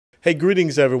Hey,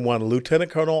 greetings, everyone.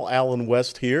 Lieutenant Colonel Alan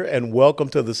West here, and welcome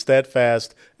to the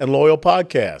Steadfast and Loyal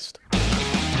podcast.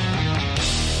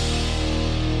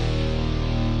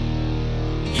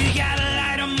 You gotta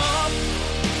light 'em up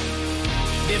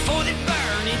before they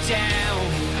burn it down.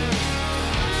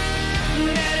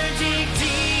 Better dig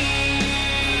deep,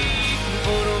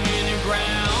 put 'em in the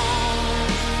ground.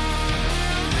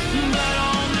 Blood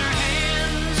on their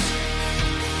hands,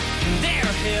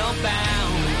 they're hellbound.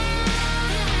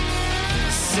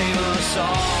 Save us all.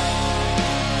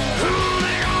 Ooh,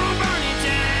 they're gonna burn it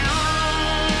down.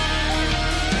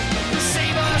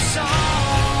 Save us all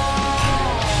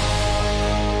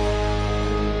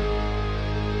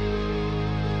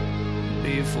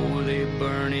before they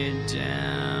burn it down.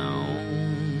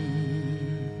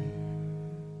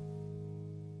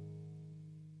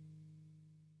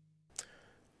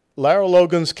 Lara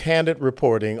Logan's candid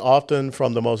reporting, often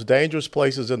from the most dangerous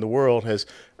places in the world, has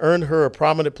earned her a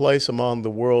prominent place among the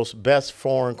world's best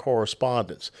foreign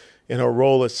correspondents. In her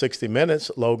role at 60 Minutes,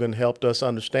 Logan helped us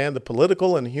understand the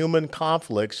political and human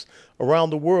conflicts around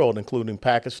the world, including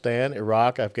Pakistan,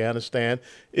 Iraq, Afghanistan,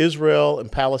 Israel,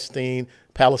 and Palestine,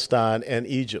 and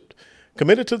Egypt.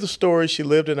 Committed to the story, she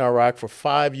lived in Iraq for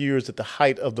 5 years at the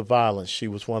height of the violence. She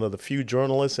was one of the few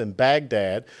journalists in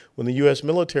Baghdad when the U.S.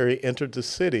 military entered the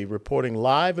city, reporting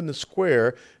live in the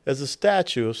square as the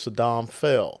statue of Saddam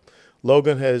fell.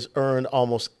 Logan has earned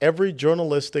almost every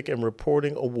journalistic and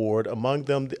reporting award. Among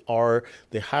them are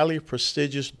the highly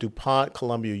prestigious DuPont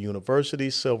Columbia University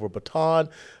Silver Baton,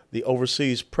 the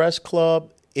Overseas Press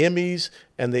Club, Emmys,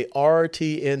 and the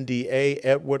RTNDA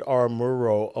Edward R.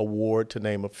 Murrow Award, to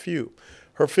name a few.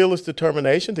 Her fearless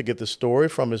determination to get the story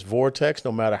from its vortex,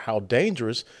 no matter how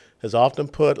dangerous, has often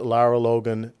put Lara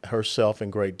Logan herself in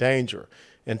great danger.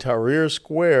 In Tahrir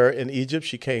Square in Egypt,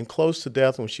 she came close to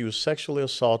death when she was sexually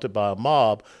assaulted by a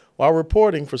mob while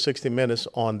reporting for 60 Minutes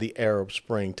on the Arab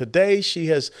Spring. Today, she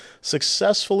has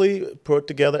successfully put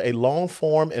together a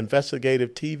long-form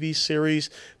investigative TV series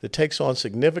that takes on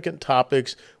significant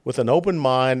topics with an open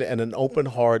mind and an open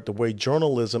heart, the way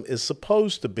journalism is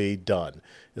supposed to be done.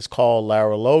 It's called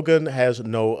Lara Logan Has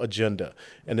No Agenda,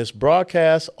 and it's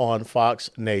broadcast on Fox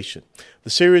Nation. The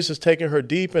series has taken her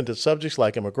deep into subjects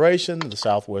like immigration, the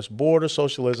Southwest border,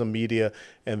 socialism, media,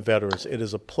 and veterans. It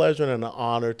is a pleasure and an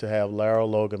honor to have Lara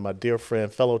Logan, my dear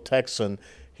friend, fellow Texan,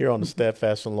 here on the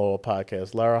Steadfast and Loyal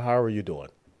podcast. Lara, how are you doing?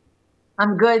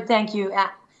 I'm good, thank you.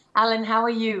 Alan, how are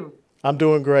you? I'm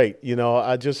doing great. You know,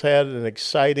 I just had an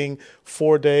exciting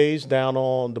 4 days down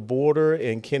on the border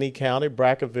in Kenny County,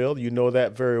 Brackettville. You know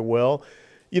that very well.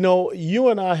 You know, you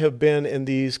and I have been in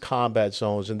these combat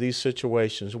zones, in these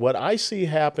situations. What I see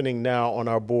happening now on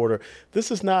our border, this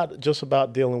is not just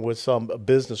about dealing with some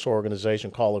business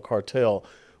organization called a cartel.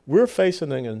 We're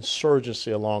facing an insurgency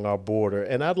along our border,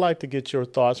 and I'd like to get your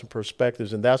thoughts and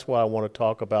perspectives, and that's what I want to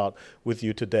talk about with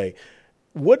you today.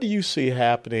 What do you see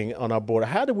happening on our border?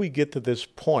 How do we get to this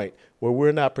point where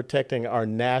we're not protecting our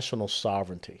national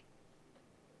sovereignty?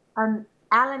 Alan,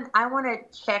 I want to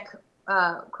check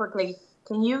quickly.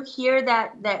 Can you hear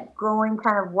that growing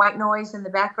kind of white noise in the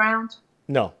background?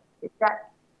 No. Is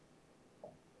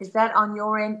that on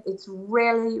your end? It's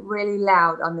really, really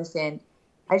loud on this end.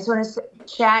 I just want to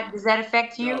chat. Does that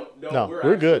affect you? No,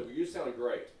 we're good. You sound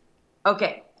great.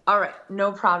 Okay. All right.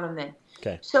 No problem then.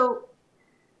 Okay. So,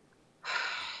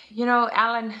 you know,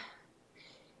 Alan,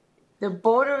 the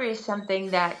border is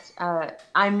something that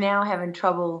I'm now having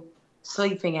trouble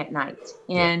sleeping at night.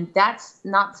 And that's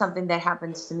not something that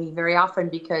happens to me very often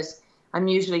because I'm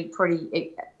usually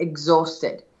pretty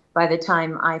exhausted by the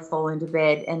time I fall into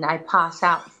bed and I pass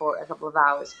out for a couple of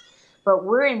hours. But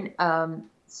we're in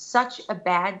such a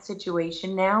bad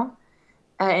situation now,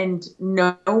 and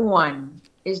no one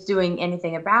is doing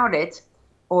anything about it,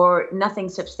 or nothing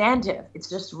substantive. It's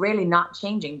just really not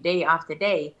changing day after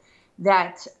day,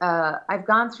 that I've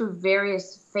gone through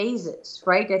various phases,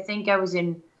 right? I think I was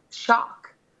in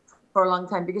shock for a long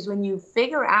time, because when you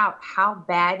figure out how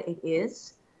bad it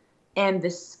is and the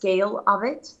scale of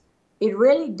it, it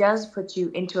really does put you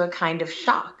into a kind of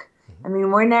shock. I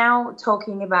mean, we're now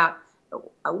talking about,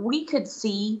 we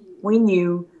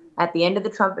knew at the end of the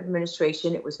Trump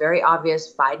administration, it was very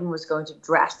obvious Biden was going to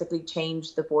drastically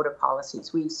change the border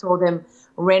policies. We saw them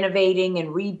renovating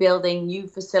and rebuilding new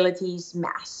facilities,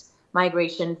 mass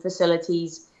migration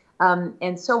facilities,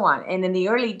 and so on. And in the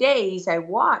early days, I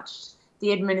watched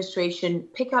the administration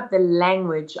pick up the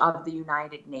language of the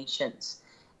United Nations.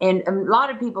 And a lot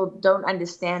of people don't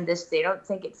understand this. They don't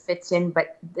think it fits in,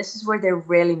 but this is where they're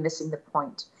really missing the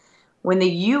point. When the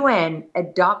UN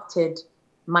adopted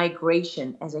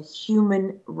migration as a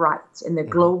human right in the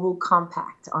Global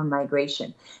Compact on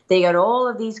Migration. They got all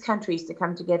of these countries to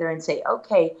come together and say,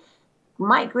 okay,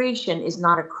 migration is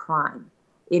not a crime.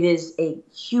 It is a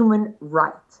human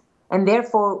right. And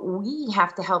therefore, we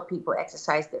have to help people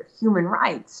exercise their human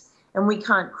rights, and we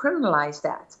can't criminalize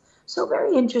that. So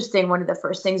very interesting. One of the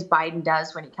first things Biden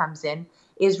does when he comes in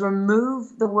is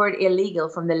remove the word illegal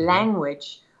from the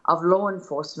language of law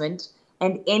enforcement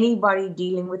and anybody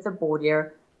dealing with the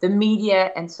border, the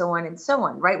media, and so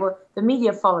on, right? Well, the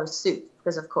media follows suit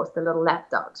because, of course, the little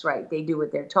lapdogs, right? They do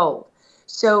what they're told.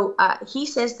 So he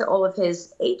says to all of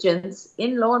his agents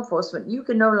in law enforcement, you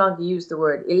can no longer use the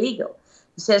word illegal.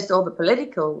 He says to all the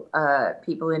political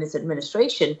people in his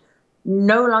administration,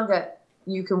 no longer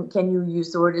can you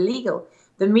use the word illegal.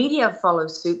 The media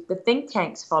follows suit. The think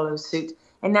tanks follow suit.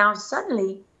 And now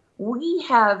suddenly we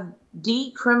have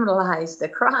decriminalized the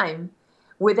crime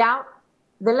without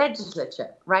the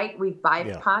legislature, right? We've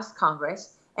bypassed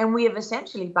Congress, and we have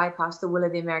essentially bypassed the will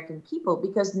of the American people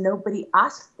because nobody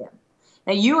asked them.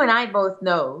 Now, you and I both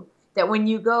know that when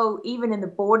you go, even in the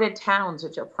border towns,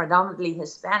 which are predominantly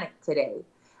Hispanic today,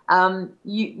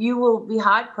 you will be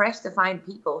hard-pressed to find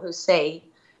people who say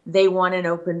they want an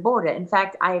open border. In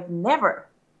fact, I've never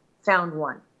found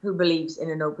one who believes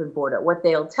in an open border. What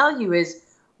they'll tell you is,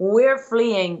 we're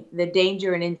fleeing the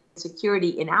danger and insecurity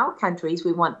in our countries.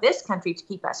 We want this country to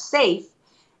keep us safe,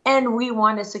 and we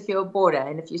want a secure border.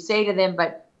 And if you say to them,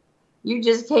 but you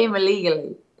just came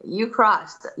illegally, you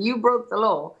crossed, you broke the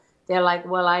law, they're like,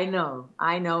 well, I know,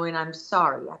 and I'm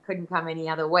sorry. I couldn't come any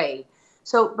other way.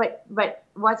 So, but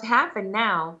what's happened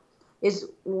now is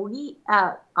we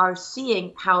are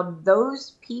seeing how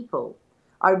those people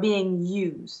are being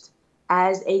used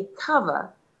as a cover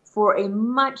for a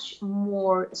much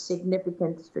more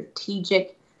significant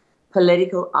strategic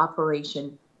political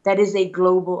operation that is a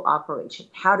global operation.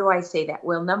 How do I say that?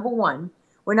 Well, number one,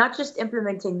 we're not just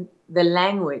implementing the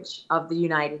language of the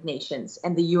United Nations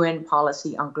and the UN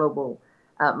policy on global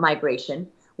migration.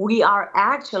 We are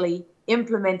actually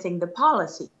implementing the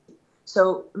policy.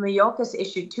 So Mayorkas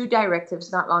issued 2 directives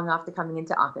not long after coming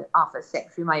into office,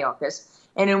 Secretary Mayorkas.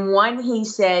 And in one, he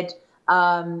said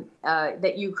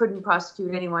that you couldn't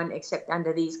prosecute anyone except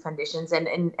under these conditions. And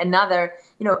in another,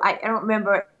 I don't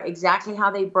remember exactly how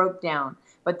they broke down,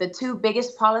 but the 2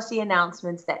 biggest policy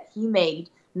announcements that he made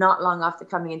not long after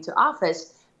coming into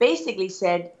office basically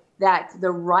said that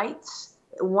the rights,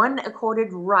 one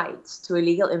accorded rights to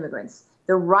illegal immigrants,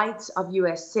 the rights of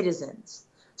U.S. citizens.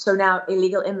 So now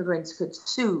illegal immigrants could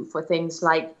sue for things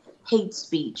like hate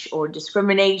speech or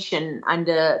discrimination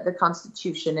under the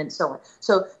Constitution and so on.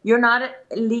 So you're not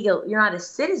illegal, you're not a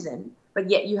citizen, but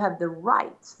yet you have the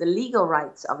rights, the legal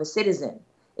rights of a citizen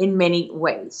in many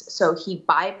ways. So he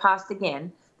bypassed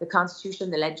again the Constitution,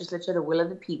 the legislature, the will of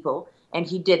the people, and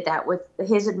he did that with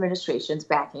his administration's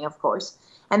backing, of course.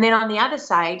 And then on the other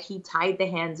side, he tied the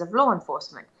hands of law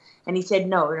enforcement. And he said,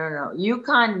 no, you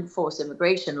can't enforce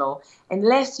immigration law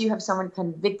unless you have someone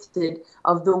convicted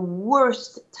of the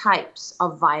worst types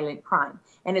of violent crime.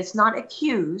 And it's not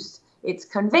accused, it's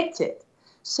convicted.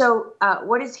 So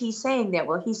what is he saying there?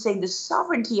 Well, he's saying the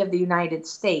sovereignty of the United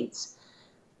States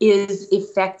is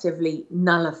effectively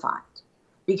nullified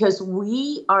because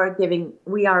we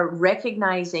are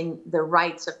recognizing the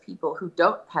rights of people who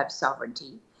don't have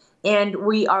sovereignty, and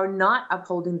we are not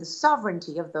upholding the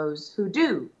sovereignty of those who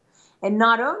do. And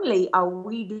not only are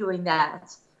we doing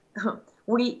that,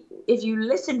 if you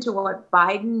listen to what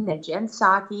Biden and Jen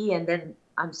Psaki, and then,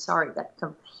 I'm sorry, that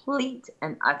complete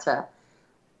and utter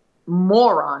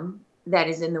moron that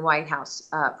is in the White House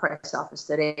press office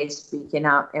today, speaking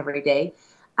out every day,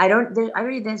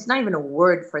 there's not even a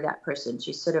word for that person.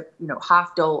 She's sort of,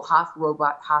 half doll, half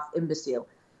robot, half imbecile.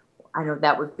 I know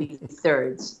that would be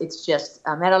thirds. It's just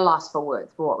I'm at a loss for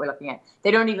words for what we're looking at.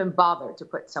 They don't even bother to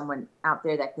put someone out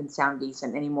there that can sound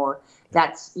decent anymore.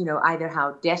 That's, either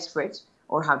how desperate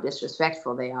or how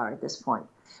disrespectful they are at this point.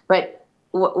 But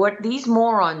what these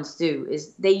morons do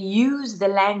is they use the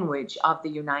language of the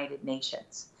United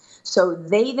Nations. So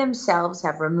they themselves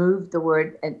have removed the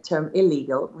word and term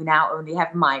illegal. We now only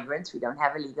have migrants. We don't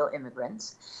have illegal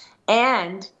immigrants.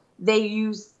 And they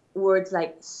use words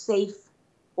like safe,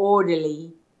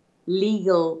 orderly,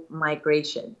 legal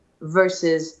migration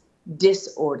versus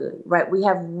disorderly, right? We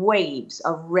have waves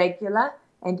of regular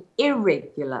and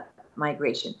irregular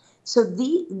migration. So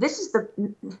this is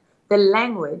the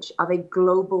language of a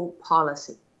global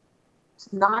policy.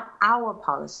 It's not our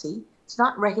policy. It's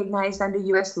not recognized under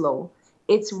U.S. law.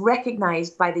 It's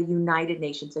recognized by the United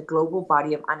Nations, a global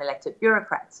body of unelected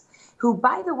bureaucrats, who,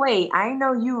 by the way, I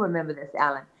know you remember this,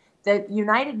 Alan. the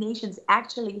United Nations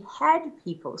actually had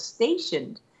people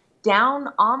stationed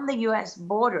down on the U.S.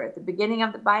 border at the beginning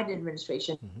of the Biden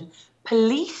administration,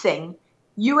 policing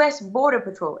U.S. Border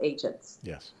Patrol agents.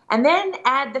 Yes. And then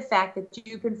add the fact that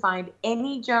you can find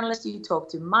any journalist you talk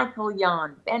to, Michael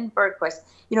Yon, Ben Bergquist,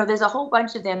 there's a whole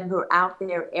bunch of them who are out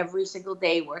there every single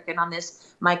day working on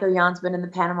this. Michael Yon's been in the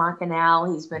Panama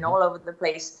Canal. He's been all over the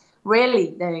place,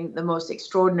 really doing the most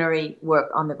extraordinary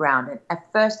work on the ground, a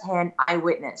first-hand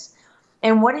eyewitness.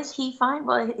 And what does he find?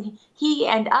 Well, he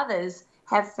and others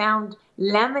have found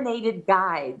laminated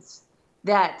guides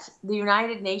that the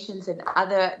United Nations and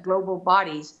other global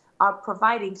bodies are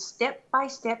providing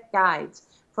step-by-step guides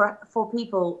for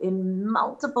people in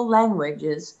multiple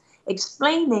languages,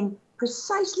 explaining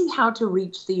precisely how to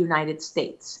reach the United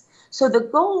States. So the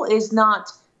goal is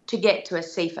not to get to a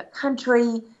safer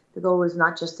country. The goal is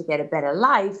not just to get a better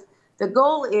life. The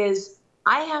goal is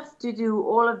I have to do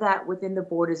all of that within the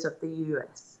borders of the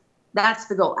U.S. That's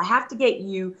the goal. I have to get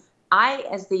you,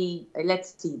 as the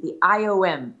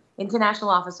IOM, International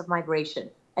Office of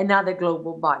Migration, another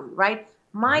global body, right?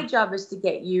 My job is to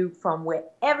get you from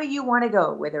wherever you want to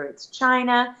go, whether it's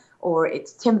China or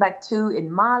it's Timbuktu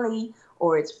in Mali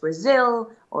or it's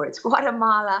Brazil or it's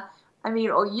Guatemala,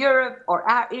 or Europe or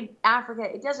Africa.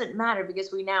 It doesn't matter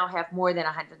because we now have more than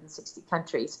 160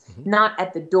 countries, not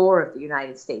at the door of the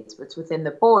United States, but it's within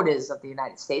the borders of the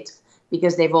United States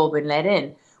because they've all been let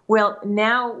in. Well,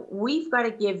 now we've got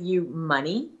to give you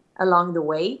money along the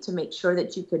way to make sure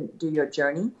that you can do your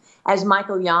journey. As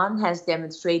Michael Yon has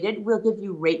demonstrated, we'll give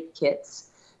you rape kits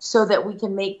so that we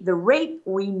can make the rape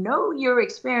we know you're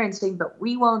experiencing, but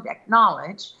we won't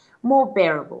acknowledge, more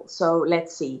bearable. So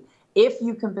let's see. If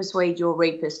you can persuade your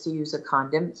rapist to use a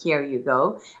condom, here you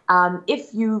go.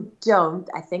 If you don't,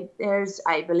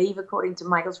 I believe, according to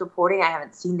Michael's reporting, I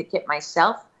haven't seen the kit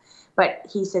myself, but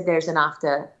he said there's an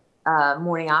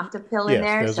morning after pill in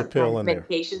there. There's a pill in there.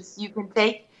 Medications you can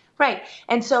take. Right.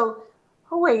 And so,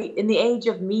 in the age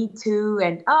of Me Too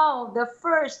and, the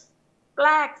first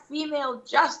Black female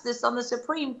justice on the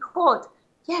Supreme Court.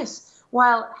 Yes.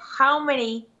 While how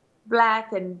many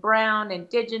Black and brown,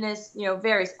 indigenous,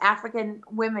 various African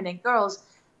women and girls,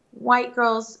 white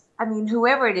girls,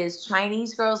 whoever it is,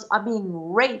 Chinese girls are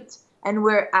being raped, and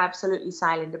we're absolutely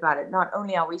silent about it. Not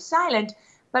only are we silent,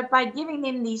 but by giving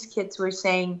them these kits, we're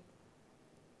saying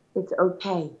it's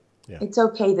okay. Yeah. It's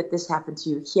okay that this happened to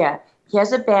you.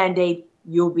 Here's a Band-Aid.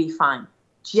 You'll be fine.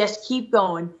 Just keep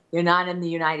going. You're not in the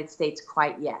United States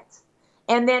quite yet.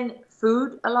 And then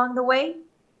food along the way.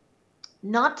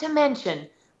 Not to mention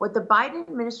what the Biden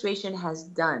administration has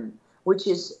done, which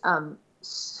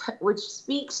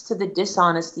speaks to the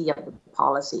dishonesty of the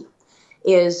policy,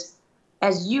 is,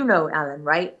 as you know, Alan,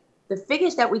 right? The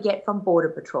figures that we get from Border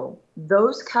Patrol,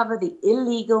 those cover the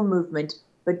illegal movement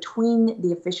between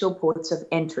the official ports of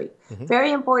entry.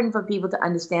 Very important for people to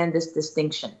understand this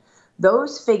distinction.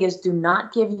 Those figures do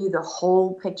not give you the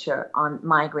whole picture on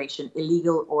migration,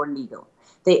 illegal or legal.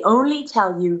 They only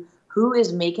tell you who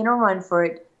is making a run for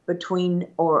it between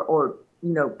or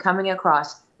coming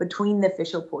across between the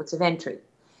official ports of entry.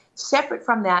 Separate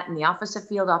from that, in the Office of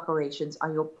Field Operations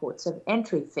are your ports of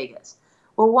entry figures.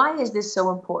 Well, why is this so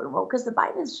important? Well, because the Biden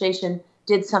administration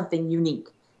did something unique.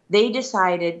 They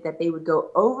decided that they would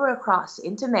go across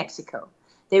into Mexico.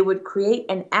 They would create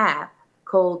an app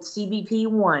called CBP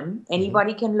One.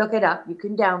 Anybody can look it up. You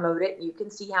can download it. You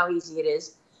can see how easy it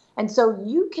is. And so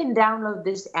you can download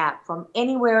this app from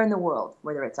anywhere in the world,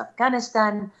 whether it's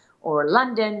Afghanistan or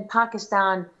London,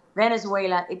 Pakistan,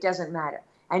 Venezuela, it doesn't matter.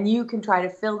 And you can try to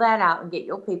fill that out and get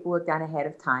your paperwork done ahead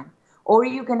of time. Or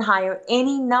you can hire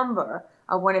any number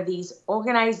of one of these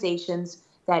organizations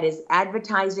that is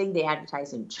advertising. They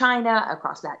advertise in China,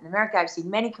 across Latin America. I've seen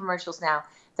many commercials now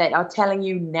that are telling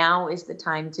you now is the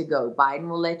time to go. Biden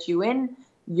will let you in.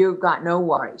 You've got no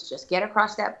worries. Just get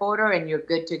across that border and you're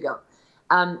good to go.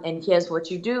 And here's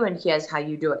what you do and here's how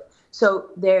you do it. So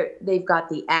they've got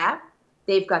the app.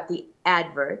 They've got the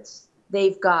adverts.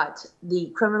 They've got the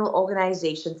criminal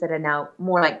organizations that are now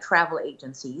more like travel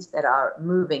agencies that are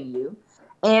moving you.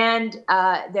 And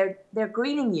they're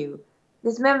greeting you.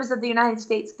 These members of the United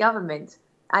States government,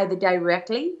 either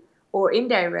directly or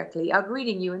indirectly, are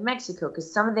greeting you in Mexico,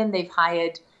 because some of them they've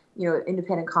hired,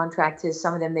 independent contractors.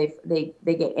 Some of them they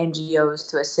get NGOs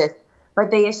to assist, but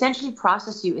they essentially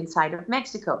process you inside of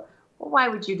Mexico. Well, why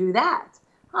would you do that?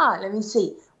 Let me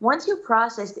see. Once you're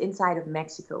processed inside of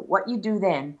Mexico, what you do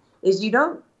then is you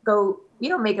don't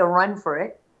make a run for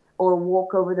it or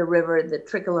walk over the river, the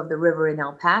trickle of the river in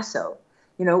El Paso,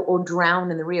 or drown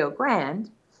in the Rio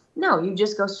Grande. No, you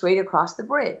just go straight across the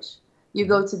bridge. You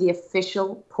go to the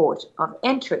official port of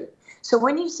entry. So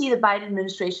when you see the Biden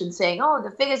administration saying, oh,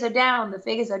 the figures are down, the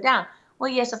figures are down.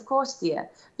 Well, yes, of course, dear,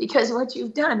 because what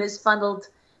you've done is funneled,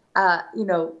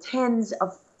 tens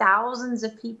of thousands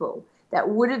of people that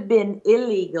would have been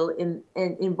illegal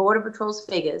in Border Patrol's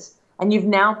figures, and you've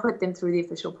now put them through the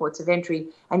official ports of entry,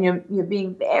 and you're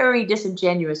being very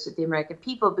disingenuous with the American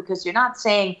people because you're not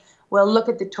saying, well, look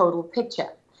at the total picture.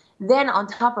 Then on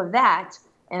top of that,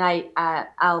 and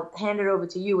I'll hand it over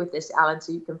to you with this, Alan,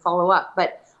 so you can follow up.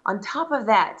 But on top of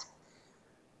that,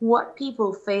 what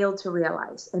people fail to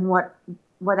realize and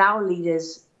what our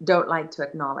leaders don't like to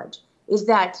acknowledge is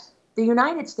that the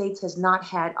United States has not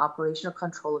had operational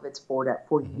control of its border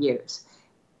for years.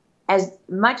 As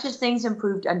much as things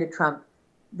improved under Trump,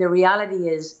 the reality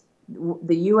is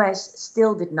the U.S.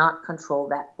 still did not control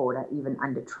that border even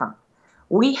under Trump.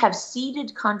 We have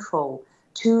ceded control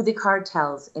to the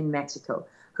cartels in Mexico,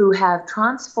 who have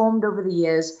transformed over the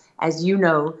years, as you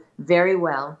know very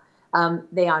well.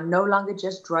 They are no longer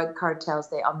just drug cartels.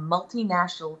 They are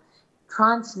multinational,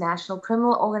 transnational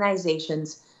criminal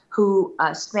organizations who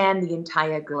span the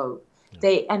entire globe.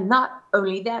 And not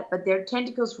only that, but their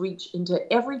tentacles reach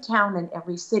into every town and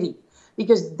every city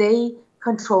because they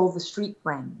control the street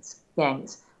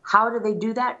gangs. How do they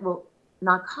do that? Well,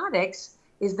 narcotics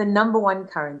is the number one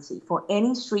currency for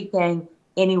any street gang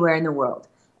anywhere in the world.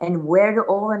 And where do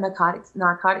all the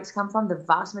narcotics come from? The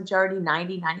vast majority,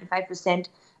 90-95%,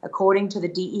 according to the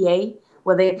DEA,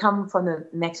 well, they come from the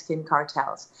Mexican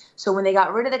cartels. So when they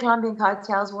got rid of the Colombian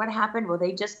cartels, what happened? Well,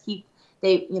 they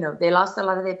lost a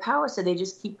lot of their power, so they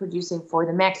just keep producing for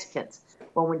the Mexicans.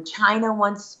 Well, when China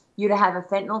wants you to have a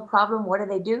fentanyl problem, what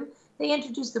do? They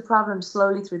introduce the problem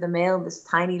slowly through the mail, this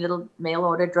tiny little mail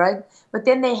order drug, but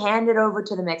then they hand it over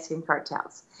to the Mexican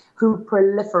cartels, who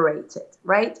proliferate it,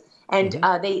 right? And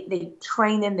they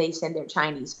train them. They send their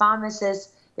Chinese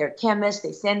pharmacists, their chemists.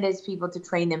 They send those people to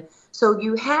train them. So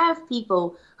you have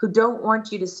people who don't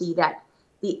want you to see that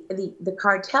the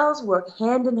cartels work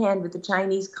hand in hand with the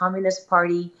Chinese Communist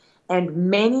Party and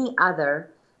many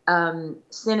other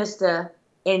sinister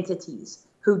entities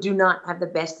who do not have the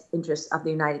best interests of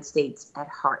the United States at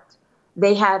heart.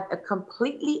 They have a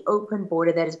completely open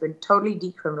border that has been totally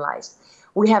decriminalized.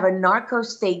 We have a narco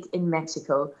state in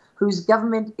Mexico whose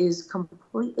government is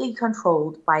completely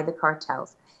controlled by the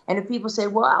cartels. And if people say,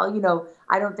 well,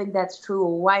 I don't think that's true,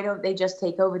 or why don't they just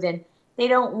take over, then they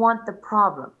don't want the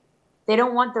problem. They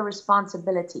don't want the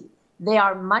responsibility. They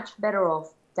are much better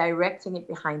off directing it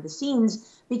behind the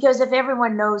scenes, because if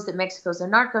everyone knows that Mexico's a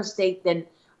narco state, then,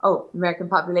 the American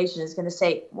population is going to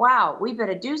say, wow, we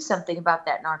better do something about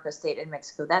that narco state in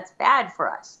Mexico. That's bad for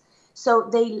us. So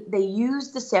they use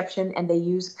deception and they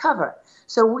use cover.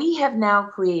 So we have now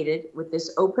created, with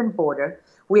this open border,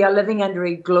 we are living under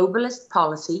a globalist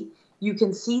policy. You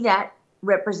can see that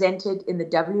represented in the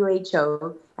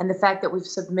WHO and the fact that we've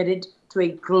submitted to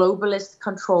a globalist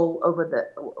control over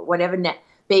the whatever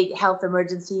big health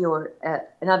emergency or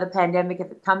another pandemic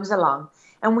if it comes along.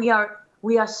 And we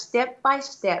are step by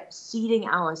step ceding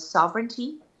our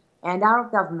sovereignty and our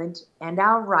government and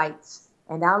our rights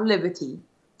and our liberty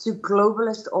to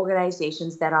globalist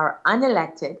organizations that are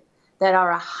unelected, that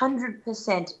are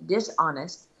 100%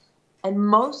 dishonest, and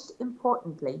most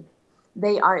importantly,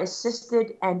 they are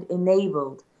assisted and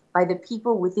enabled by the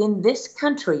people within this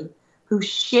country who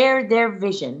share their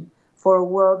vision for a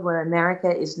world where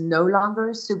America is no longer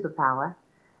a superpower,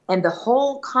 and the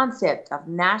whole concept of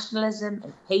nationalism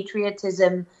and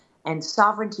patriotism and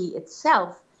sovereignty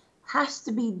itself has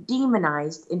to be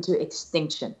demonized into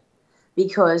extinction,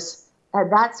 because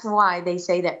that's why they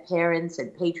say that parents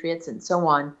and patriots and so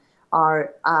on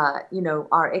are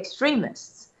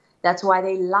extremists. That's why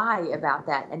they lie about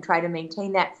that and try to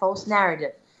maintain that false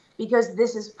narrative, because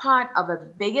this is part of a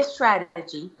bigger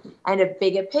strategy and a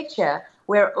bigger picture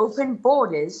where open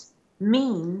borders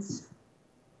means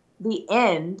the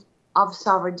end of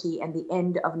sovereignty and the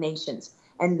end of nations.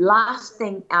 And last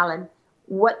thing, Alan,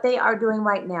 what they are doing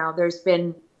right now, there's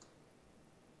been,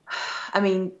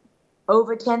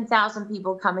 over 10,000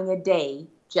 people coming a day,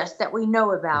 just that we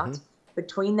know about,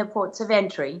 between the ports of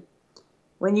entry.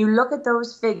 When you look at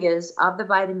those figures of the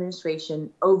Biden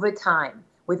administration over time,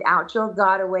 without your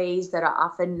gotaways that are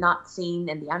often not seen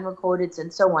and the unrecordeds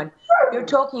and so on, you're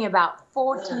talking about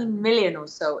 14 million or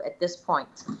so at this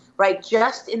point, right?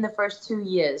 Just in the first 2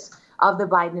 years of the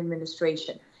Biden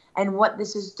administration. And what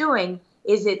this is doing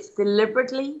is it's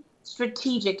deliberately,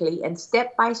 strategically, and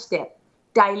step by step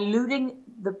diluting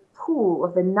the pool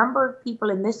of the number of people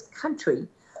in this country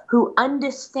who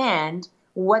understand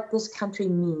what this country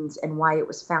means and why it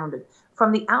was founded.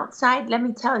 From the outside, let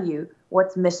me tell you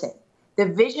what's missing. The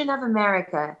vision of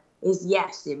America is,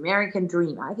 yes, the American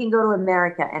dream. I can go to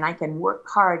America and I can work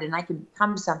hard and I can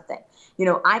become something.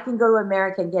 I can go to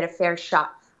America and get a fair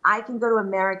shot. I can go to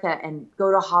America and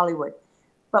go to Hollywood.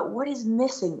 But what is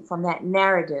missing from that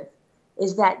narrative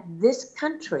is that this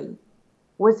country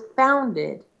was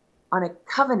founded on a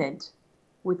covenant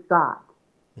with God.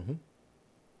 Mm-hmm.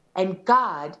 And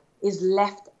God is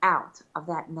left out of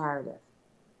that narrative.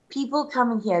 People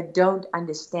coming here don't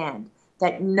understand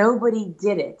that nobody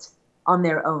did it on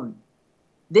their own.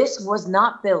 This was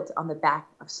not built on the back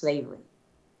of slavery.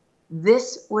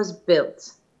 This was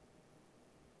built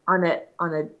on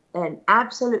an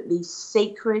absolutely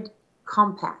sacred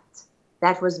compact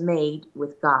that was made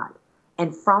with God.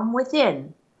 And from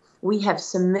within, we have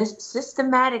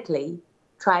systematically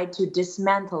tried to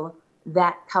dismantle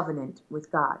that covenant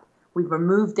with God. We've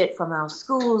removed it from our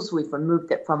schools. We've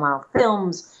removed it from our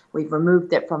films. We've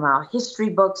removed it from our history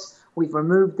books. We've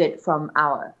removed it from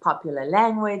our popular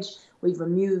language. We've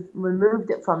removed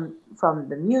it from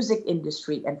the music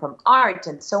industry and from art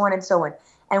and so on and so on.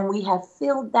 And we have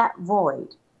filled that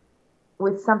void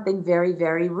with something very,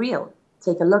 very real.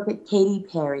 Take a look at Katy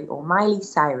Perry or Miley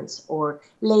Cyrus or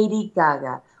Lady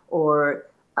Gaga or,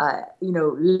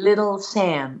 Little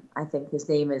Sam, I think his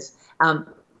name is.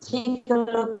 Take a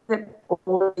look at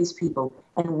all these people,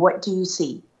 and what do you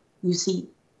see? You see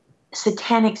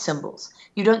satanic symbols.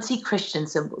 You don't see Christian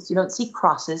symbols. You don't see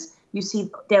crosses. You see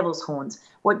devil's horns.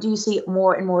 What do you see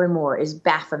more and more and more is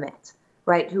Baphomet,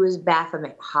 right? Who is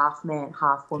Baphomet? Half man,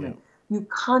 half woman. Yeah. You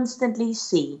constantly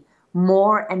see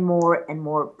more and more and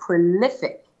more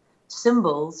prolific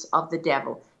symbols of the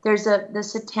devil. There's the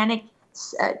satanic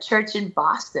church in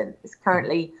Boston is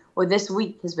currently, or this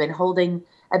week, has been holding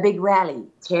a big rally,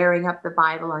 tearing up the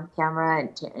Bible on camera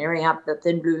and tearing up the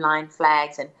thin blue line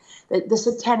flags. And the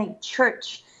satanic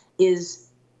church is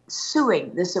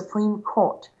suing the Supreme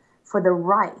Court for the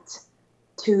right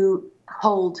to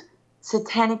hold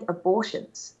satanic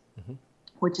abortions,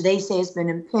 which they say has been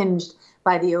impinged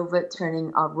by the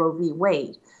overturning of Roe v.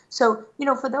 Wade. So,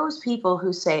 for those people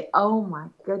who say, oh my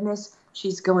goodness,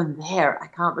 she's going there, I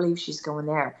can't believe she's going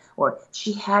there, or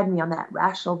she had me on that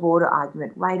rational border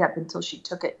argument right up until she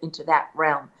took it into that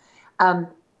realm.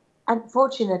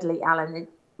 Unfortunately, Alan,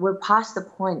 we're past the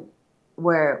point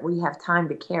where we have time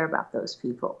to care about those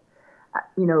people.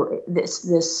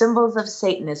 The symbols of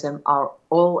Satanism are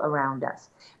all around us.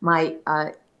 My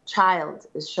child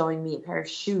is showing me a pair of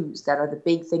shoes that are the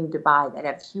big thing to buy, that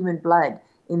have human blood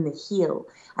in the heel.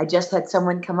 I just had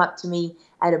someone come up to me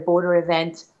at a border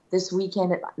event this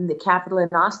weekend in the Capitol in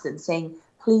Austin saying,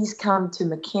 please come to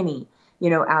McKinney,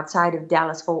 outside of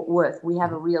Dallas-Fort Worth. We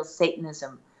have a real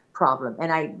Satanism problem.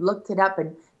 And I looked it up,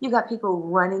 and you got people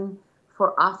running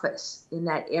for office in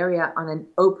that area on an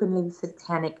openly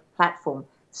satanic platform,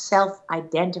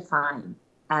 self-identifying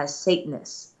as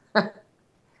Satanists.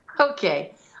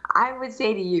 Okay, I would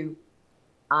say to you,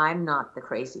 I'm not the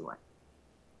crazy one.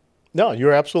 No,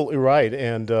 you're absolutely right.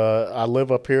 And I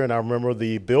live up here, and I remember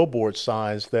the billboard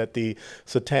signs that the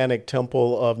Satanic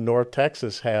Temple of North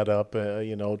Texas had up,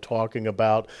 talking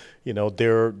about,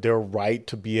 their right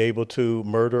to be able to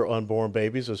murder unborn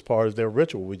babies as part of their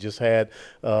ritual. We just had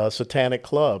Satanic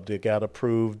Club that got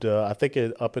approved, I think,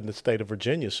 up in the state of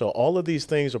Virginia. So all of these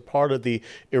things are part of the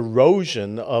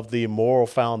erosion of the moral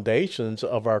foundations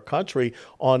of our country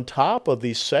on top of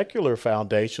the secular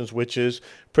foundations, which is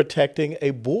protecting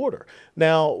a border.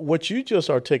 Now, what you just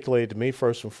articulated to me,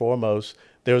 first and foremost,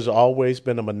 there's always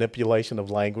been a manipulation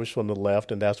of language from the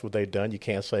left, and that's what they've done. You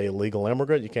can't say illegal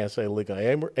immigrant. You can't say illegal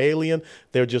alien.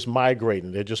 They're just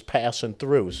migrating. They're just passing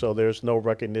through. So there's no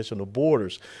recognition of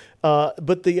borders.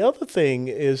 But the other thing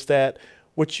is that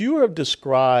what you have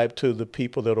described to the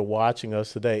people that are watching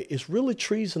us today is really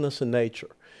treasonous in nature.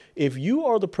 If you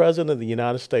are the president of the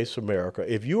United States of America,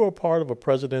 if you are part of a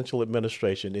presidential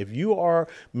administration, if you are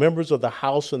members of the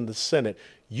House and the Senate,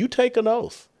 you take an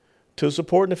oath to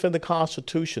support and defend the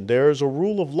Constitution. There is a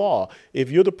rule of law. If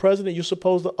you're the president, you're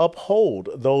supposed to uphold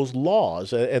those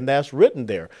laws, and that's written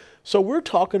there. So we're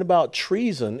talking about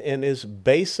treason in its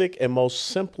basic and most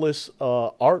simplest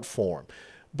art form.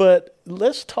 But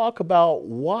let's talk about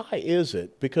why is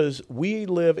it? Because we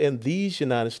live in these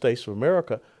United States of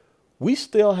America, we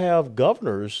still have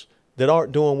governors that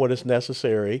aren't doing what is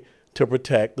necessary to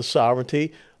protect the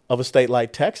sovereignty of a state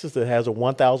like Texas that has a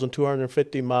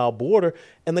 1,250-mile border,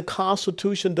 and the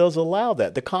Constitution does allow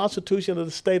that. The Constitution of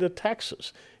the state of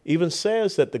Texas even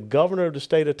says that the governor of the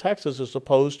state of Texas is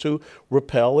supposed to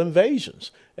repel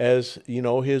invasions, as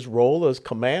his role as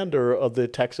commander of the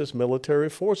Texas military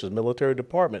forces, military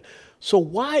department. So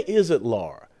why is it,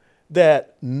 Lara,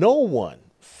 that no one,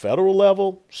 federal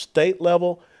level, state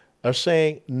level, are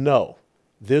saying, no,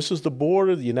 this is the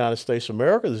border of the United States of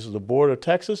America. This is the border of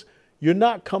Texas. You're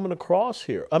not coming across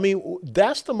here. I mean,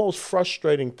 that's the most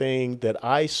frustrating thing that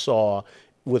I saw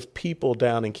with people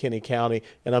down in Kenny County,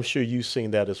 and I'm sure you've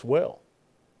seen that as well.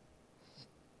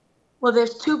 Well,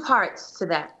 there's two parts to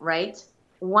that, right?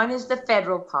 One is the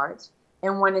federal part,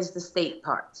 and one is the state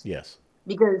part. Yes.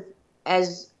 Because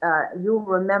as you'll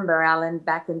remember, Alan,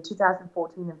 back in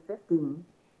 2014 and 15,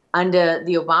 under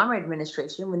the Obama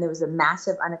administration, when there was a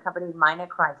massive unaccompanied minor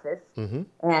crisis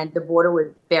and the border was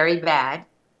very bad,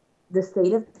 the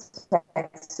state of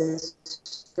Texas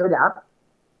stood up.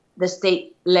 The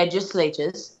state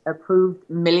legislatures approved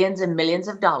millions and millions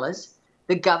of dollars.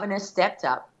 The governor stepped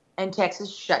up, and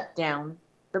Texas shut down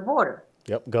the border.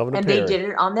 Yep, Governor and Perry. They did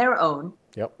it on their own,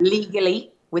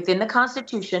 legally, within the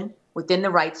Constitution, within the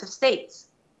rights of states.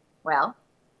 Well,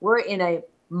 we're in a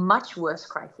much worse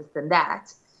crisis than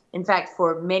that. In fact,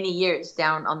 for many years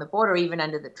down on the border, even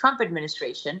under the Trump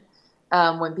administration,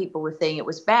 when people were saying it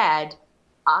was bad,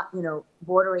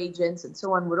 border agents and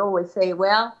so on would always say,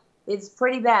 well, it's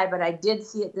pretty bad, but I did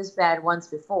see it this bad once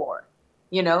before.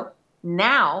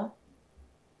 Now,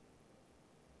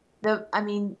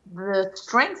 the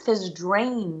strength is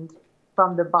drained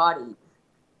from the bodies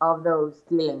of those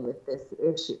dealing with this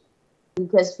issue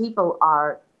because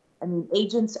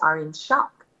agents are in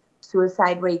shock.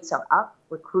 Suicide rates are up,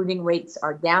 recruiting rates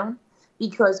are down,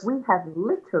 because we have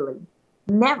literally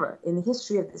never in the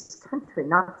history of this country,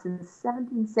 not since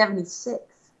 1776,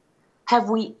 have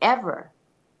we ever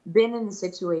been in a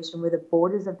situation where the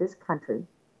borders of this country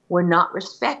were not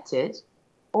respected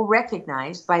or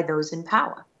recognized by those in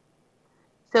power.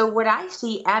 So what I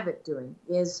see Abbott doing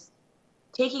is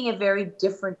taking a very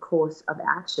different course of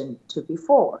action to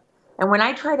before. And when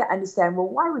I try to understand, well,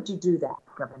 why would you do that,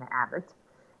 Governor Abbott?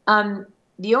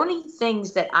 The only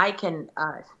things that I can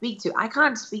speak to, I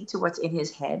can't speak to what's in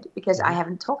his head because I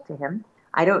haven't talked to him.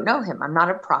 I don't know him. I'm not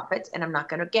a prophet, and I'm not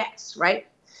going to guess, right?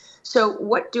 So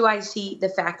what do I see the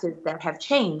factors that have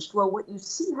changed? Well, what you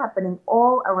see happening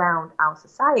all around our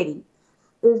society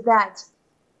is that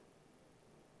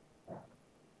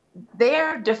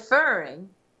they're deferring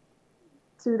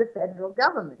to the federal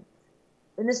government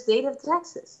in the state of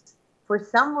Texas. For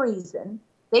some reason,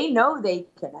 they know they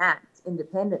can act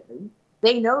independently.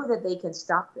 They know that they can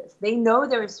stop this. They know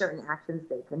there are certain actions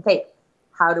they can take.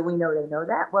 How do we know they know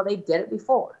that? Well, they did it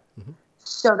before.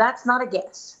 So that's not a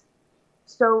guess.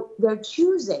 So they're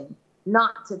choosing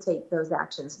not to take those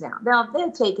actions now. Now,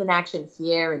 they're taking action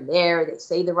here and there. They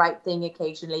say the right thing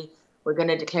occasionally. We're going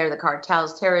to declare the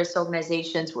cartels terrorist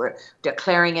organizations. We're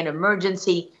declaring an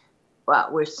emergency.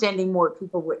 We're sending more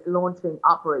people. We're launching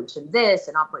Operation this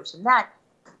and Operation that.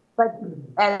 But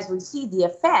as we see, the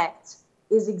effect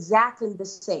is exactly the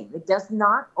same. It does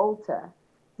not alter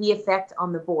the effect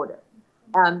on the border.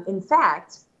 In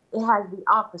fact, it has the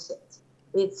opposite.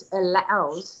 It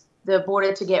allows the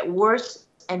border to get worse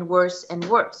and worse and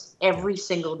worse every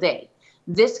single day.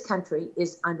 This country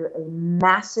is under a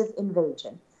massive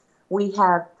invasion. We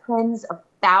have tens of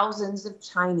thousands of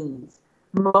Chinese,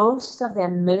 most of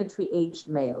them military-aged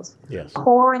males,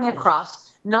 pouring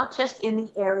across, not just in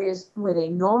the areas where they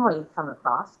normally come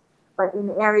across, but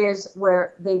in areas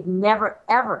where they've never,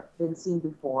 ever been seen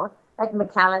before, like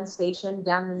McAllen Station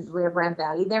down in the Rio Grande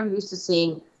Valley. They're used to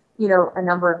seeing, a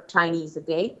number of Chinese a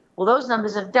day. Well, those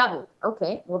numbers have doubled.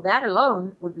 Okay, well, that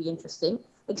alone would be interesting,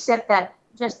 except that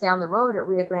just down the road at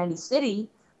Rio Grande City,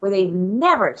 where they've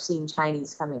never seen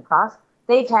Chinese coming across,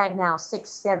 they've had now 6,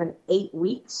 7, 8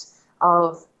 weeks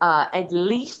of at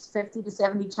least 50 to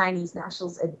 70 Chinese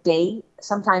nationals a day,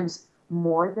 sometimes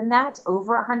more than that,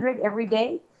 over 100 every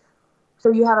day. So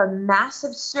you have a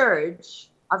massive surge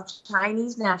of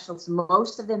Chinese nationals,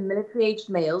 most of them military-aged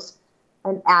males,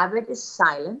 and Abbott is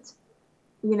silent.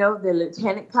 The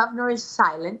lieutenant governor is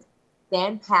silent.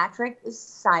 Dan Patrick is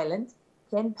silent.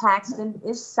 Ken Paxton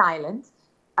is silent.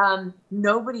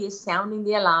 Nobody is sounding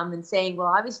the alarm and saying, well,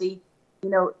 obviously,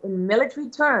 in military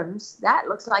terms, that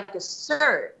looks like a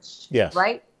surge. Yes.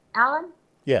 Right, Alan?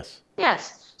 Yes.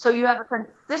 Yes. So you have a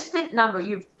consistent number.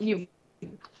 You've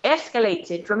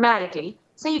escalated dramatically.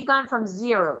 Say you've gone from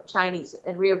 0 Chinese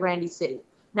in Rio Grande City.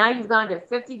 Now you've gone to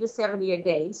 50 to 70 a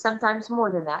day, sometimes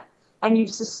more than that. And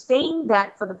you've sustained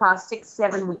that for the past 6,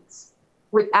 7 weeks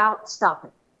without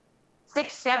stopping.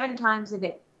 6, 7 times a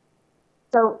day.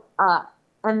 So,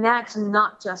 and that's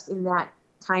not just in that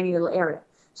tiny little area.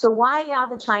 So why are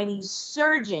the Chinese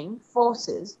surging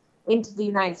forces into the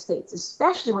United States,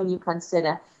 especially when you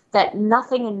consider that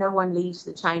nothing and no one leaves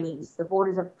the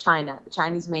borders of China, the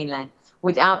Chinese mainland,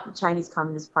 without the Chinese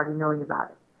Communist Party knowing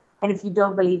about it? And if you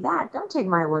don't believe that, don't take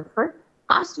my word for it.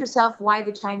 ask yourself why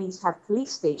the Chinese have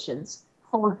police stations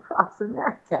all across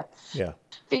America. Yeah.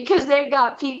 Because they've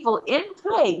got people in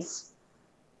place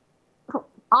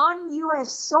on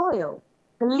U.S. soil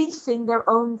policing their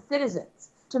own citizens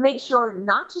to make sure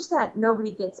not just that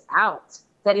nobody gets out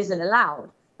that isn't allowed,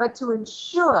 but to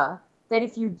ensure that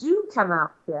if you do come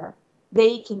out here,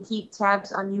 they can keep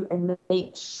tabs on you and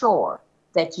make sure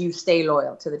that you stay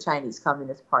loyal to the Chinese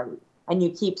Communist Party and you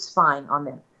keep spying on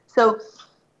them. So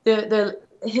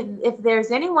if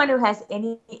there's anyone who has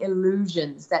any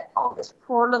illusions that, oh, this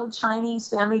poor little Chinese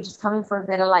family just coming for a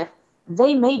better life,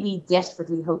 they may be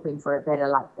desperately hoping for a better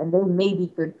life, and they may be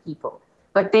good people,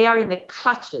 but they are in the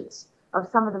clutches of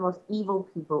some of the most evil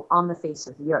people on the face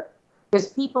of the earth.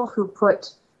 There's people who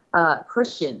put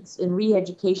Christians in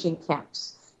re-education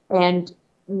camps and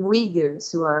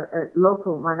Uyghurs who are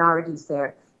local minorities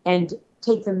there and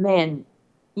take the men,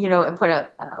 and put a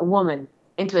woman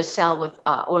into a cell with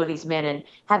all of these men and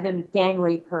have them gang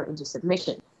rape her into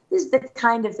submission. This is the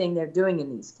kind of thing they're doing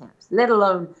in these camps, let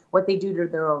alone what they do to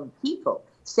their own people,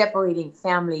 separating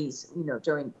families,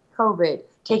 during COVID,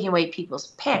 taking away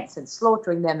people's pets and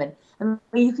slaughtering them. And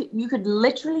you could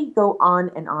literally go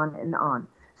on and on and on.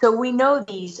 So we know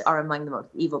these are among the most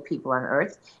evil people on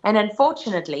earth. And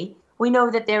unfortunately, we know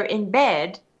that they're in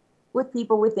bed with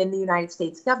people within the United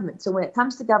States government. So when it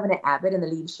comes to Governor Abbott and the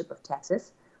leadership of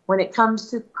Texas, when it comes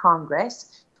to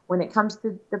Congress, when it comes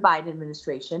to the Biden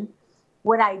administration,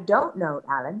 what I don't know,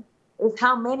 Alan, is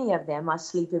how many of them are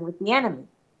sleeping with the enemy.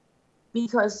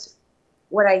 Because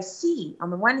what I see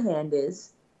on the one hand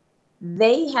is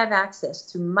they have access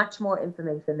to much more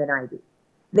information than I do.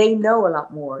 They know a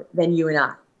lot more than you and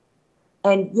I.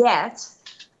 And yet,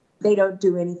 they don't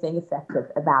do anything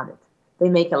effective about it. They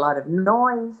make a lot of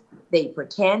noise. They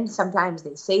pretend. Sometimes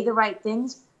they say the right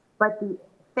things. But the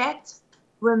effect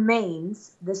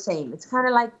remains the same. It's kind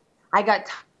of like I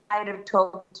got tired of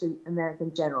talking to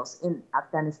American generals in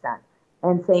Afghanistan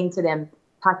and saying to them,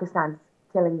 Pakistan's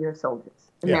killing your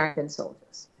soldiers, American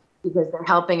soldiers, because they're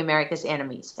helping America's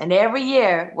enemies. And every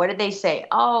year, what did they say?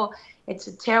 Oh, it's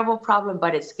a terrible problem,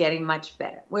 but it's getting much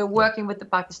better. We're working with the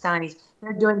Pakistanis.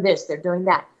 They're doing this, they're doing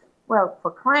that. Well,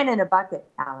 for crying in a bucket,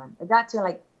 Alan, I got to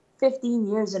like 15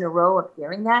 years in a row of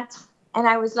hearing that. And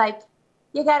I was like,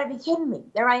 you got to be kidding me.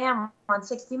 There I am on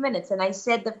 60 Minutes. And I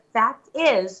said, the fact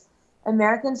is,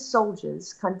 American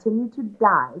soldiers continue to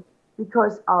die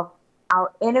because of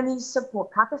our enemies'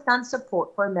 support, Pakistan's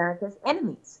support for America's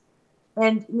enemies.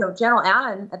 And, General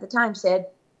Allen at the time said,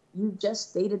 you just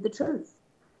stated the truth.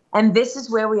 And this is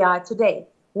where we are today.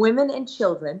 Women and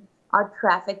children are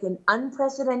trafficked in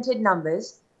unprecedented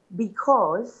numbers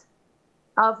because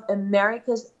of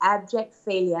America's abject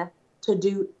failure to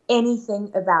do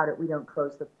anything about it. We don't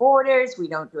close the borders. We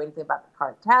don't do anything about the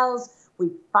cartels. We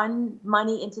fund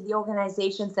money into the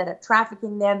organizations that are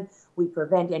trafficking them. We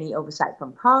prevent any oversight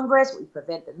from Congress. We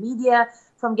prevent the media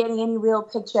from getting any real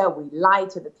picture. We lie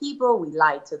to the people. We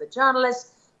lie to the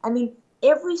journalists. I mean,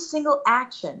 every single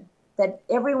action that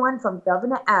everyone from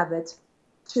Governor Abbott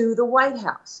to the White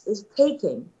House is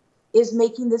taking is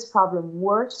making this problem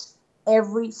worse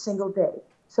every single day.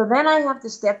 So then I have to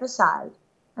step aside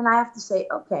and I have to say,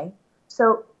 okay,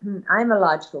 so I'm a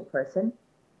logical person.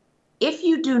 If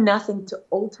you do nothing to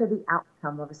alter the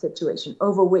outcome of a situation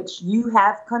over which you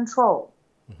have control,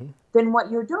 then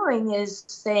what you're doing is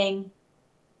saying,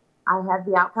 I have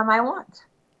the outcome I want.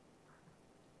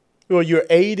 Well, you're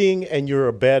aiding and you're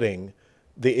abetting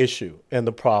the issue and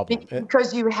the problem.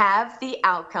 Because you have the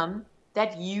outcome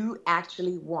that you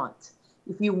actually want.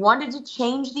 If you wanted to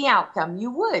change the outcome,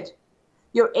 you would.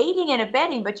 You're aiding and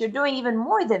abetting, but you're doing even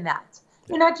more than that.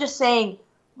 You're not just saying,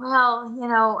 well,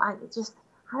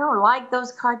 I don't like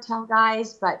those cartel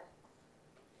guys, but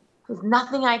there's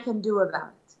nothing I can do about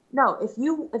it. No, if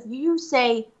you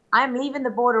say, I'm leaving the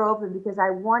border open because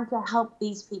I want to help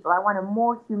these people, I want a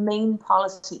more humane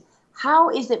policy. How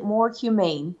is it more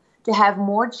humane to have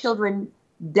more children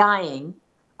dying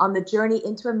on the journey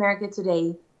into America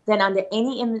today than under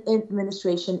any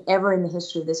administration ever in the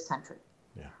history of this country?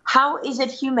 Yeah. How is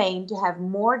it humane to have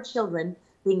more children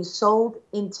being sold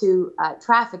into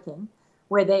trafficking,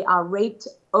 where they are raped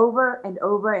over and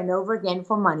over and over again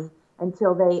for money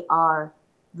until they are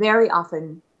very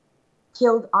often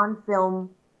killed on film?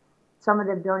 Some of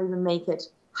them don't even make it.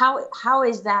 How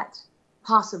is that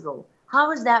possible?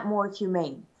 How is that more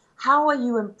humane? How are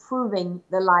you improving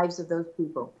the lives of those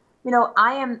people?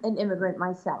 I am an immigrant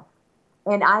myself,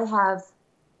 and I have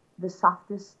the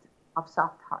softest of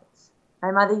soft hearts.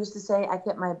 My mother used to say I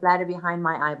kept my bladder behind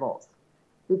my eyeballs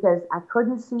because I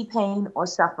couldn't see pain or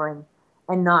suffering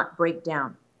and not break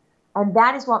down. And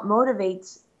that is what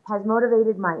motivates has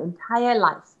motivated my entire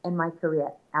life and my career,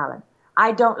 Alan.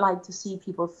 I don't like to see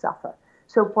people suffer.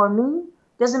 So for me,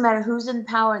 doesn't matter who's in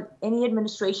power in any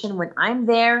administration, when I'm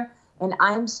there and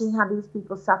I'm seeing how these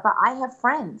people suffer, I have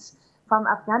friends from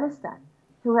Afghanistan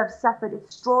who have suffered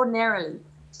extraordinarily.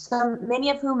 Many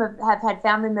of whom have had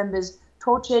family members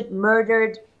tortured,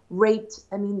 murdered, raped,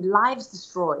 lives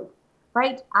destroyed,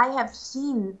 right? I have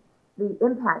seen the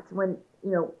impact when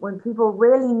people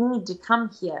really need to come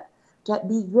here to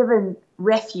be given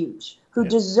refuge, who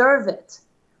deserve it.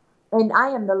 And I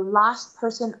am the last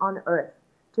person on earth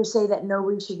to say that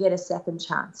nobody should get a second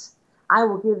chance. I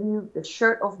will give you the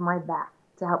shirt off my back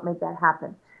to help make that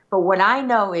happen. But what I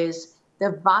know is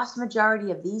the vast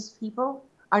majority of these people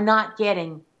are not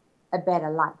getting a better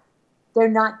life. They're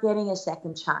not getting a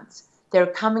second chance. They're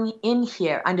coming in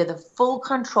here under the full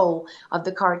control of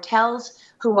the cartels,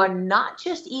 who are not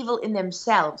just evil in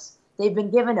themselves. They've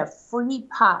been given a free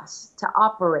pass to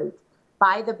operate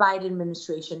by the Biden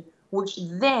administration, which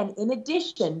then, in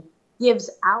addition, gives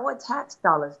our tax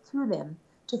dollars to them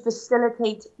to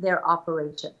facilitate their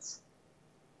operations.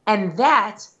 And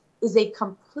that is a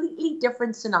completely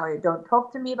different scenario. Don't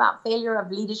talk to me about failure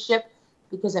of leadership,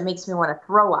 because it makes me want to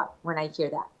throw up when I hear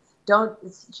that.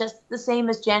 It's just the same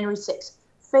as January 6th.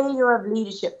 Failure of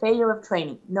leadership, failure of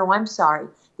training. No, I'm sorry.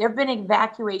 There have been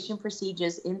evacuation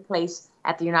procedures in place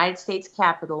at the United States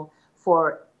Capitol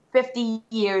for 50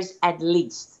 years at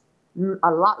least,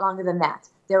 a lot longer than that.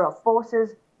 There are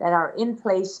forces that are in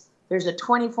place. There's a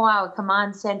 24-hour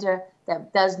command center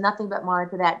that does nothing but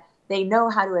monitor that. They know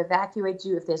how to evacuate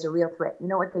you if there's a real threat. You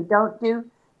know what they don't do?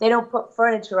 They don't put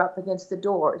furniture up against the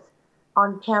doors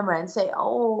on camera and say,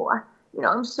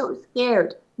 I'm so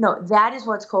scared. No, that is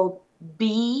what's called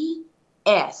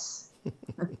BS.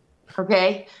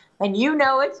 Okay? And you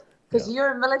know it because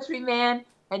you're a military man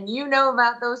and you know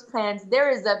about those plans. There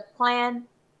is a plan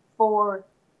for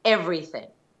everything.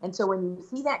 And so when you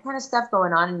see that kind of stuff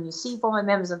going on and you see former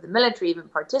members of the military even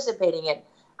participating in it,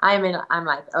 I'm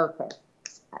like, okay,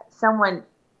 someone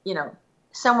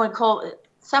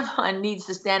needs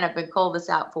to stand up and call this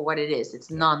out for what it is.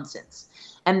 It's nonsense.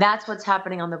 And that's what's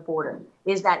happening on the border,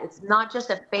 is that it's not just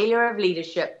a failure of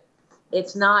leadership.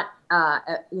 It's not,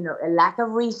 a lack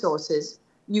of resources.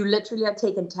 You literally are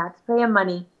taking taxpayer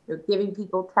money. You're giving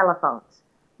people telephones.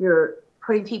 You're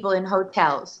putting people in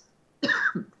hotels.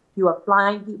 You are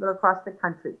flying people across the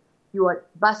country. You are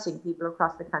busing people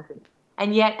across the country.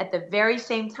 And yet, at the very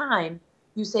same time,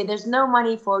 you say there's no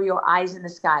money for your eyes in the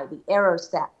sky, the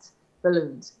aerostats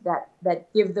balloons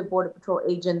that give the Border Patrol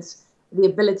agents the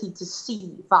ability to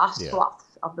see vast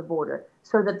swaths of the border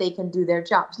so that they can do their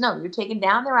jobs. No, you're taking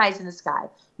down their eyes in the sky,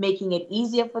 making it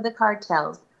easier for the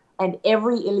cartels and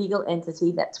every illegal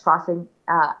entity that's crossing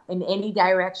in any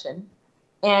direction.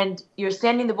 And you're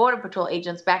sending the Border Patrol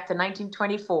agents back to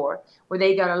 1924, where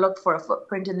they got to look for a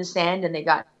footprint in the sand and they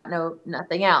got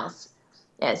nothing else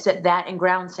except that and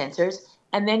ground sensors.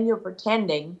 And then you're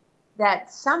pretending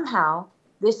that somehow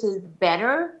this is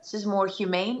better, this is more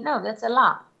humane. No, that's a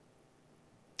lie.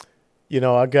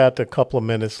 I got a couple of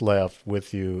minutes left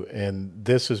with you, and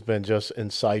this has been just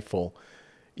insightful.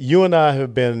 You and I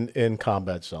have been in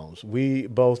combat zones. We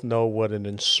both know what an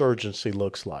insurgency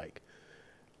looks like.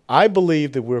 I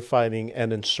believe that we're fighting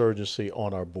an insurgency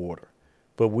on our border,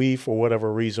 but we, for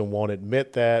whatever reason, won't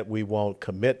admit that. We won't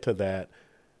commit to that.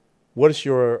 What is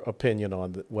your opinion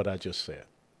on what I just said?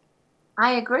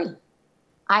 I agree.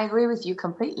 I agree with you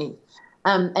completely.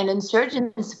 An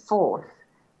insurgent's force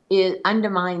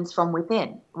undermines from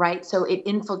within, right? So it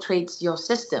infiltrates your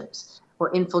systems, or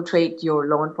infiltrate your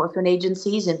law enforcement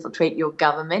agencies, infiltrate your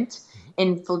government,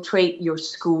 infiltrate your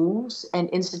schools and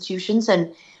institutions.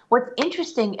 And what's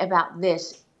interesting about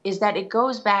this is that it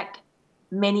goes back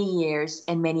many years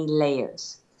and many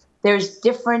layers. There's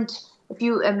different, if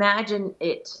you imagine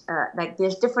it, like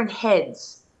there's different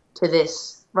heads to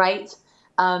this, right?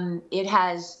 It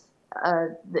has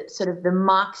the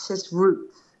Marxist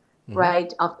roots,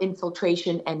 right, of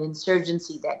infiltration and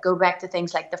insurgency that go back to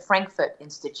things like the Frankfurt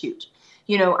Institute.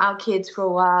 Our kids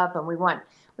grow up and we want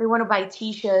to buy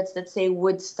T-shirts that say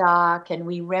Woodstock, and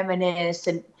we reminisce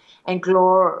and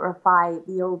glorify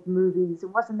the old movies. It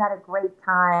wasn't that a great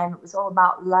time? It was all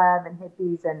about love and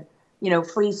hippies and,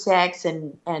 free sex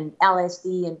and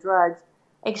LSD and drugs,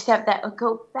 except that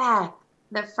go back.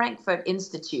 The Frankfurt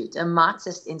Institute, a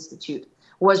Marxist institute,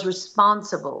 was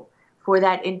responsible for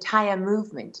that entire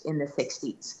movement in the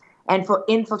 60s and for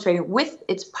infiltrating with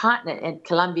its partner at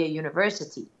Columbia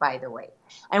University, by the way.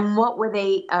 And what were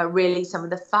they really some of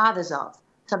the fathers of?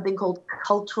 Something called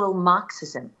cultural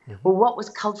Marxism. Well, what was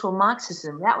cultural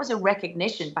Marxism? That was a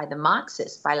recognition by the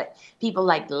Marxists, by people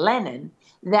like Lenin,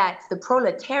 that the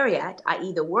proletariat,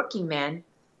 i.e. the working man,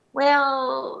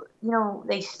 well,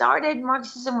 they started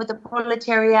Marxism with the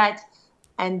proletariat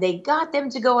and they got them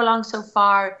to go along so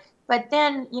far. But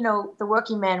then, the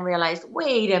working man realized,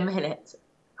 wait a minute.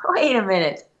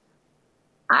 I'm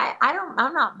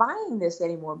not buying this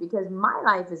anymore because my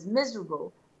life is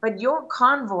miserable. But your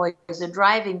convoys are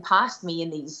driving past me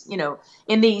in these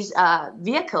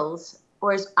vehicles,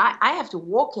 whereas I have to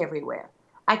walk everywhere.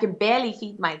 I can barely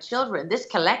feed my children. This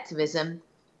collectivism,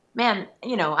 man,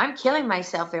 I'm killing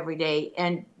myself every day,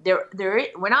 and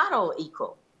we're not all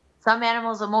equal. Some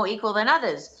animals are more equal than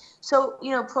others. So,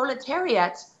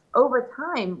 proletariats over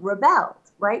time rebelled,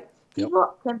 right? Yep.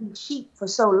 People can be sheep for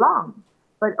so long,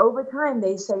 but over time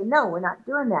they say, no, we're not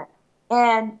doing that.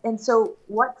 And so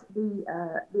what the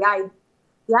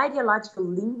ideological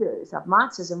leaders of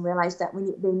Marxism realized that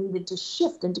they needed to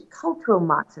shift into cultural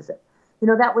Marxism.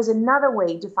 That was another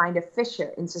way to find a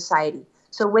fissure in society.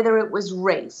 So whether it was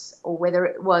race or whether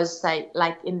it was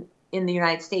like in the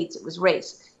United States, it was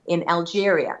race. In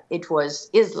Algeria, it was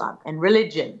Islam and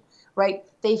religion, right?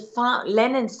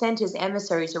 Lenin sent his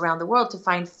emissaries around the world to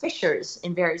find fissures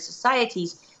in various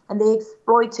societies, and they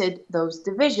exploited those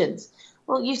divisions.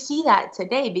 Well, you see that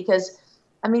today because,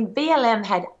 BLM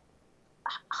had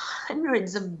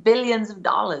hundreds of billions of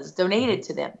dollars donated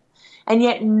to them. And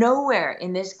yet nowhere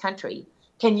in this country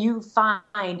can you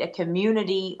find a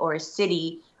community or a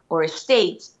city or a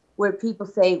state where people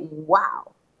say,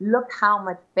 wow, look how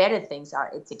much better things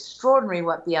are. It's extraordinary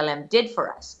what BLM did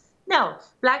for us. No,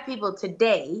 Black people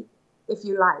today, if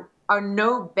you like, are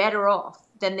no better off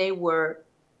than they were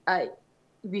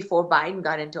before Biden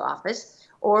got into office,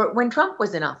 or when Trump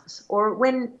was in office, or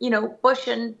when, Bush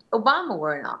and Obama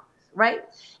were in office, right?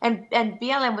 And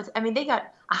BLM was, they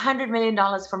got $100 million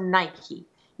from Nike,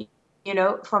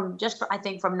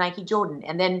 from Nike Jordan,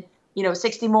 and then,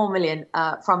 60 more million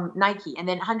from Nike, and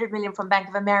then 100 million from Bank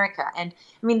of America. And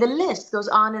the list goes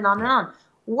on and on and on.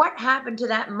 What happened to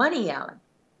that money, Alan?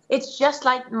 It's just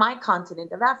like my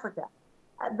continent of Africa.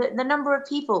 The number of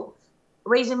people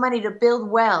raising money to build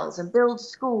wells and build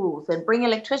schools and bring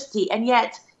electricity. And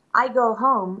yet I go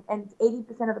home and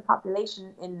 80% of the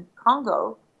population in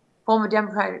Congo, former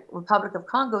Democratic Republic of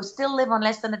Congo, still live on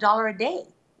less than $1 a day.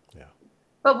 Yeah.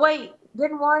 But wait,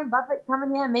 didn't Warren Buffett come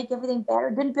in here and make everything better?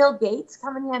 Didn't Bill Gates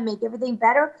come in here and make everything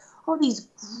better? All these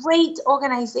great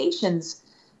organizations,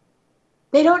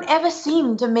 they don't ever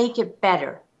seem to make it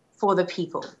better for the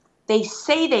people. They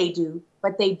say they do,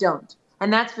 but they don't.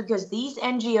 And that's because these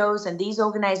NGOs and these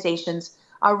organizations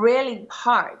are really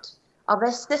part of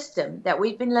a system that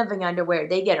we've been living under where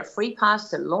they get a free pass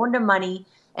to launder money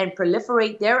and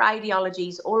proliferate their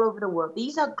ideologies all over the world.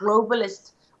 These are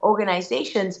globalist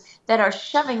organizations that are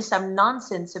shoving some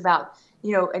nonsense about,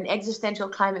 an existential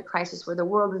climate crisis where the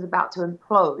world is about to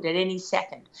implode at any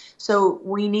second. So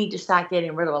we need to start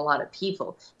getting rid of a lot of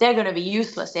people. They're going to be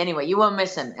useless anyway. You won't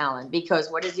miss them, Alan,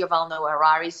 because what does Yuval Noah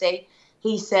Harari say?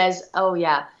 He says, oh,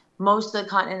 yeah, most of the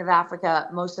continent of Africa,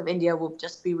 most of India will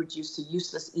just be reduced to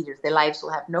useless eaters. Their lives will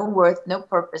have no worth, no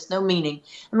purpose, no meaning.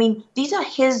 These are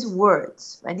his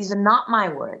words, right? These are not my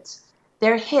words.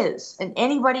 They're his, and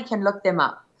anybody can look them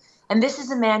up. And this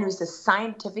is a man who's a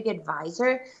scientific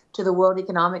advisor to the World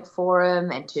Economic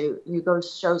Forum and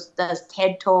does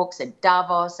TED Talks at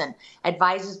Davos and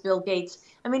advises Bill Gates.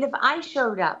 If I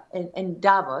showed up in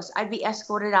Davos, I'd be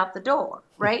escorted out the door,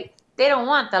 right? They don't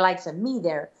want the likes of me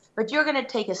there. But you're going to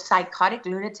take a psychotic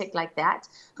lunatic like that,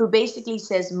 who basically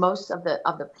says most of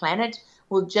the planet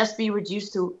will just be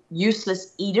reduced to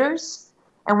useless eaters,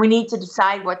 and we need to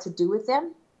decide what to do with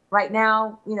them. Right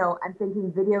now, I'm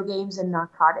thinking video games and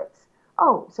narcotics.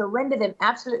 Oh, so render them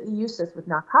absolutely useless with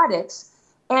narcotics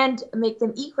and make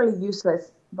them equally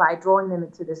useless by drawing them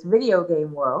into this video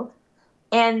game world,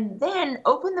 and then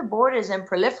open the borders and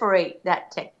proliferate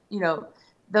that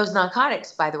those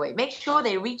narcotics, by the way. Make sure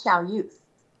they reach our youth.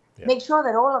 Yeah. Make sure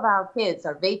that all of our kids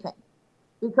are vaping,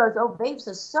 because vapes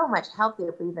are so much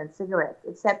healthier for you than cigarettes,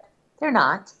 except they're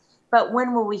not. But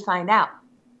when will we find out?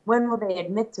 When will they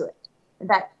admit to it? In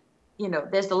fact,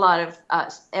 there's a lot of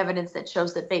evidence that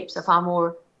shows that vapes are far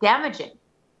more damaging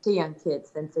to young kids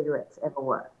than cigarettes ever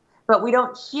were. But we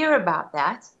don't hear about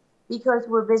that because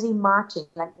we're busy marching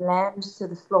like lambs to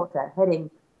the slaughter,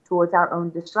 heading towards our own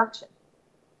destruction.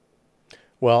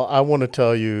 Well, I want to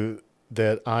tell you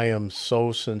that I am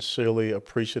so sincerely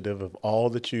appreciative of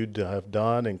all that you have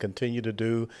done and continue to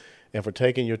do, and for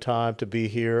taking your time to be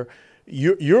here.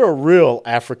 You're a real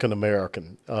African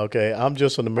American, okay? I'm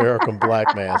just an American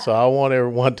Black man, so I want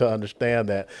everyone to understand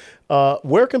that.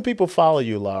 Where can people follow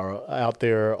you, Lara, out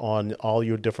there on all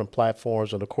your different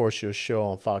platforms and, of course, your show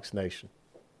on Fox Nation?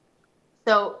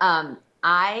 So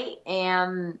I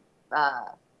am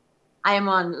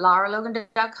on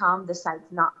laralogan.com. The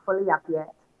site's not fully up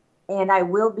yet. And I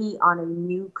will be on a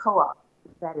new co-op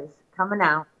that is coming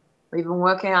out. We've been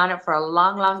working on it for a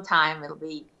long, long time. It'll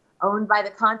be owned by the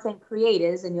content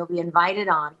creators, and you'll be invited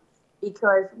on,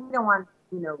 because we don't want,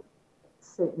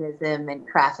 Satanism and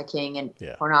trafficking and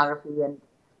pornography and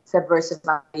subversive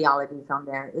ideologies on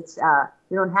there. It's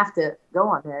you don't have to go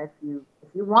on there. If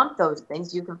you want those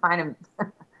things, you can find them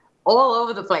all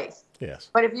over the place. Yes.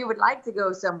 But if you would like to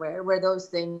go somewhere where those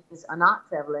things are not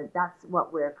prevalent, that's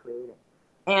what we're creating.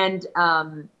 And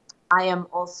I am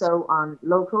also on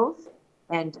Locals,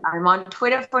 and I'm on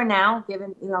Twitter for now,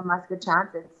 giving Elon Musk a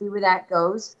chance and see where that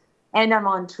goes. And I'm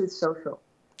on Truth Social.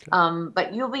 Okay.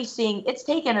 But you'll be seeing, it's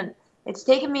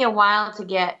taken me a while to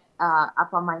get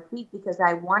up on my feet, because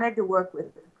I wanted to work with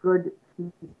good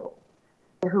people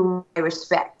whom I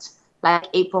respect, like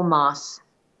April Moss,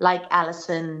 like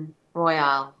Alison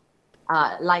Royale,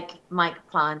 like Mike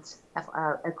Plant,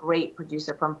 a great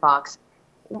producer from Fox.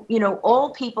 All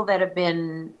people that have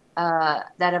been that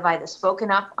have either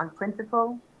spoken up on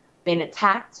principle, been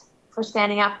attacked for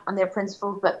standing up on their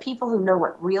principles, but people who know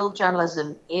what real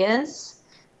journalism is,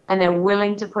 and they're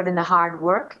willing to put in the hard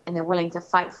work, and they're willing to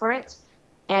fight for it.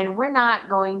 And we're not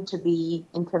going to be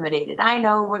intimidated. I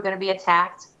know we're going to be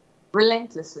attacked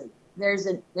relentlessly. There's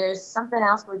something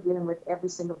else we're dealing with every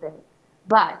single day.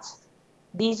 But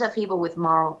these are people with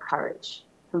moral courage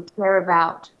who care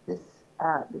about this.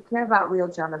 They care about real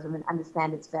journalism and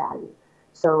understand its value.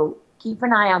 So keep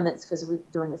an eye on this, because we're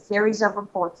doing a series of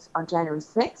reports on January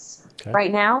 6th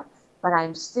right now. But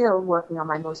I'm still working on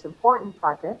my most important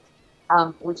project,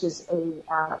 which is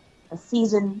a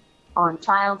season on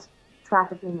child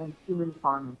trafficking and human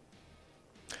farming.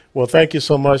 Well, thank you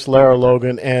so much, Lara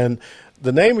Logan. And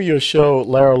the name of your show,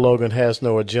 Lara Logan Has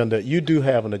No Agenda. You do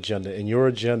have an agenda, and your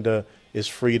agenda is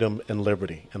freedom and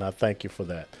liberty, and I thank you for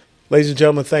that. Ladies and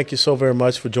gentlemen, thank you so very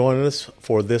much for joining us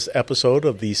for this episode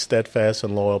of the Steadfast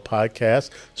and Loyal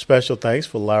podcast. Special thanks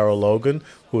for Lara Logan,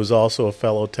 who is also a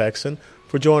fellow Texan,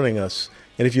 for joining us.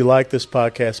 And if you like this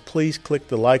podcast, please click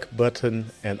the like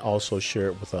button and also share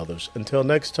it with others. Until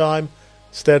next time,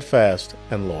 steadfast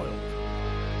and loyal.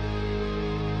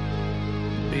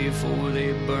 Before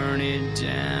they burn it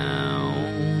down.